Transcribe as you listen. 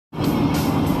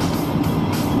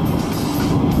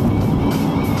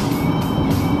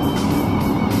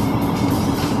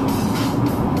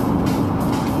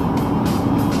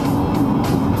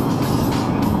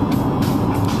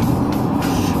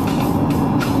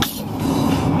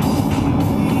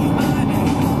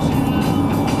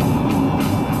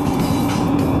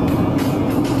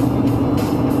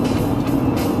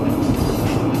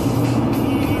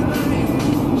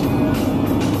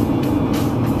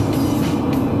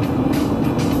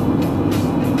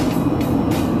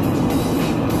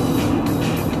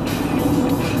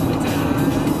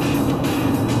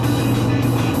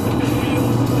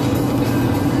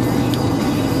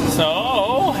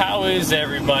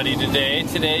everybody today.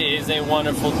 Today is a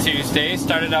wonderful Tuesday.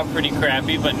 Started out pretty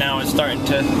crappy, but now it's starting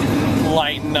to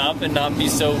lighten up and not be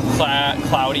so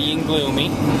cloudy and gloomy.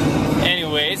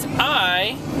 Anyways,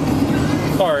 I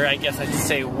guess I should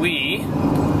say we,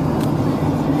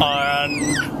 are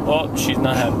on, well, she's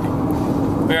not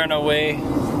happy. We're on our way,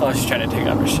 oh, she's trying to take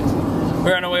off her shoes.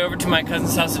 We're on our way over to my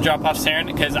cousin's house to drop off Saren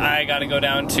because I gotta go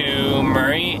down to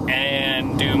Murray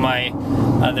and do my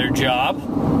other job.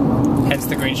 Hence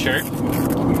the green shirt.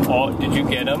 Oh, did you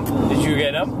get him? Did you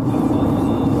get him?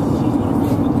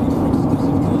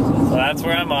 So that's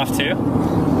where I'm off to.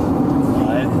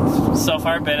 So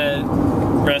far been a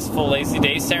restful, lazy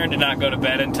day. Saren did not go to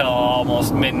bed until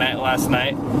almost midnight last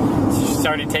night. So she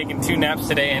started taking 2 naps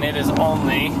today and it is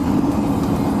only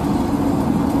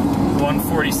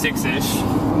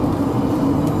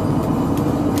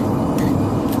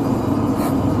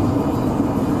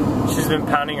 1:46-ish. She's been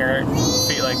pounding her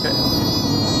feet like that.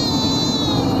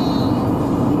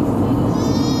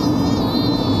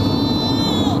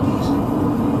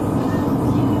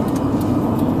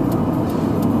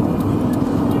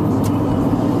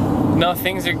 No,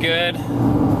 things are good.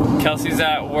 Kelsey's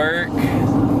at work.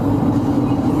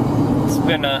 It's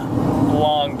been a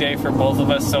long day for both of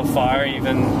us so far,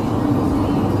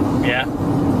 yeah,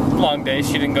 long day.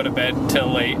 She didn't go to bed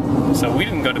till late, so we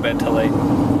didn't go to bed till late.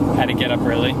 Had to get up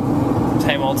early.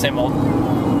 Same old, same old.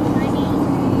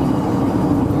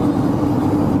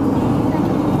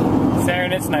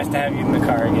 Saren, it's nice to have you in the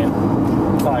car again.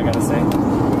 That's all I gotta say.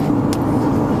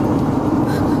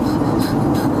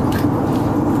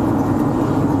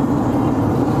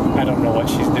 I don't know what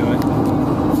she's doing.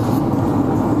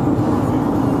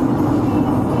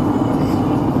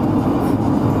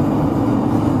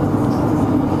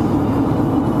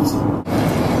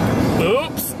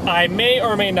 I may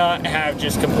or may not have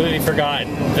just completely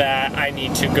forgotten that I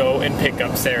need to go and pick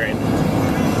up Saren.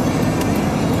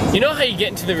 You know how you get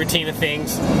into the routine of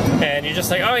things and you're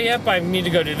just like, oh yep, I need to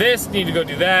go do this, need to go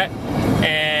do that,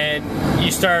 and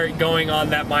you start going on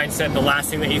that mindset, the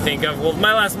last thing that you think of. Well,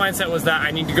 my last mindset was that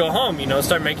I need to go home, you know,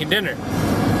 start making dinner.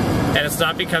 And it's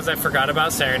not because I forgot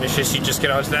about Saren, it's just you just get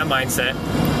onto that mindset.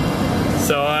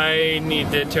 So I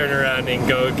need to turn around and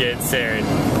go get Saren.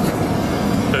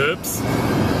 Oops.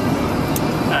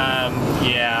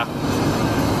 Yeah.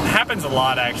 Happens a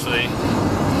lot, actually.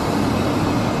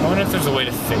 I wonder if there's a way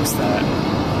to fix that.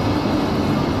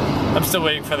 I'm still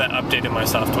waiting for that update in my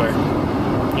software.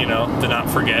 You know, the not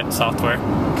forget software.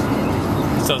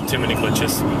 Still too many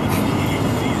glitches.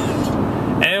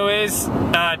 Anyways,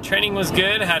 training was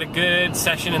good. Had a good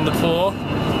session in the pool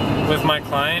with my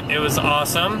client. It was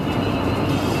awesome.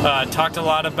 Talked a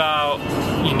lot about,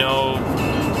 you know,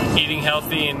 eating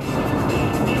healthy and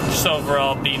just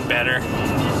overall being better.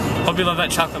 Hope you love that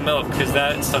chocolate milk because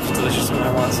that stuff is delicious when I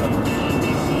want some.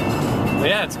 But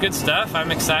yeah, it's good stuff.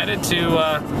 I'm excited to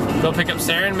go pick up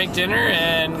Saren, make dinner,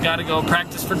 and gotta go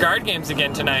practice for guard games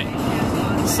again tonight.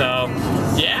 So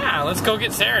yeah, let's go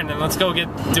get Saren and let's go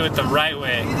do it the right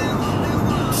way.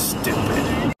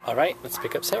 Stupid. All right, let's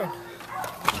pick up Saren.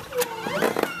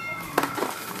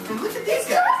 Look at these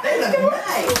guys. They look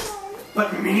nice.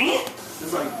 But me?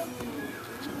 It's like.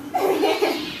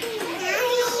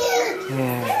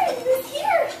 Yeah.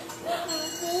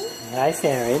 Hi,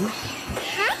 Saren.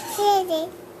 Hi, Saren.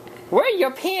 Where are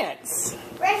your pants?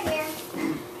 Right here.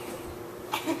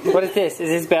 What is this? Is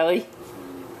this belly?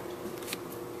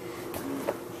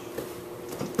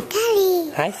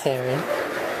 Daddy. Hi, Saren.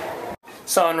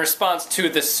 So in response to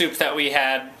the soup that we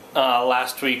had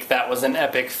last week, that was an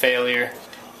epic failure.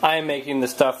 I am making the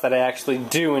stuff that I actually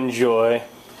do enjoy.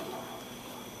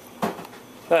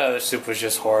 That other soup was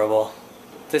just horrible.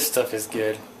 This stuff is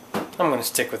good. I'm gonna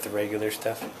stick with the regular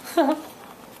stuff.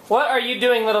 What are you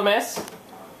doing, little miss?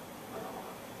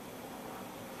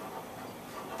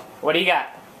 What do you got?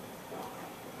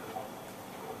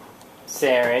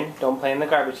 Saren, don't play in the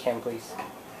garbage can, please.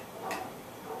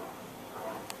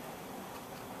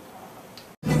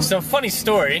 So, funny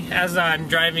story, as I'm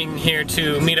driving here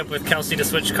to meet up with Kelsey to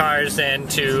switch cars and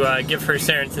to give her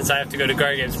Saren since I have to go to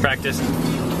guard games practice,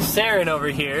 Saren over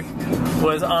here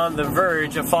was on the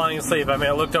verge of falling asleep. I mean,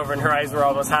 I looked over and her eyes were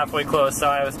almost halfway closed, so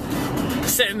I was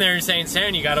sitting there saying,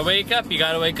 Saren, you gotta wake up,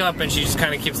 and she just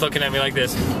kind of keeps looking at me like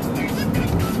this,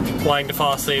 wanting to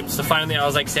fall asleep. So finally I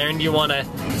was like, Saren, do you want to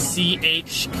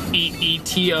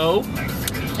CHEETO?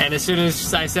 And as soon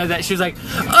as I said that, she was like,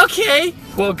 okay!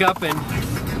 Woke up and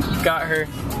got her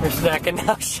snack, and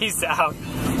now she's out.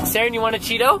 Saren, you want a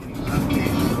Cheeto?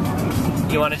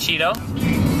 You want a Cheeto?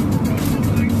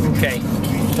 Okay,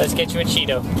 let's get you a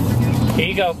Cheeto. Here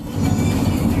you go.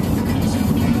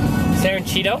 Saren,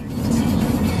 Cheeto?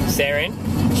 Saren?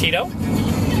 Cheeto?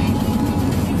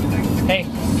 Hey,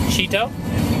 Cheeto?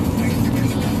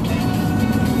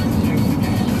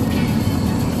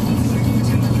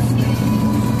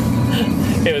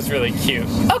 It was really cute.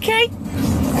 Okay!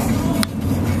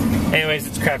 Anyways,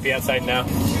 it's crappy outside now.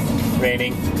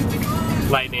 Raining,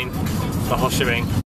 lightning, the whole shebang.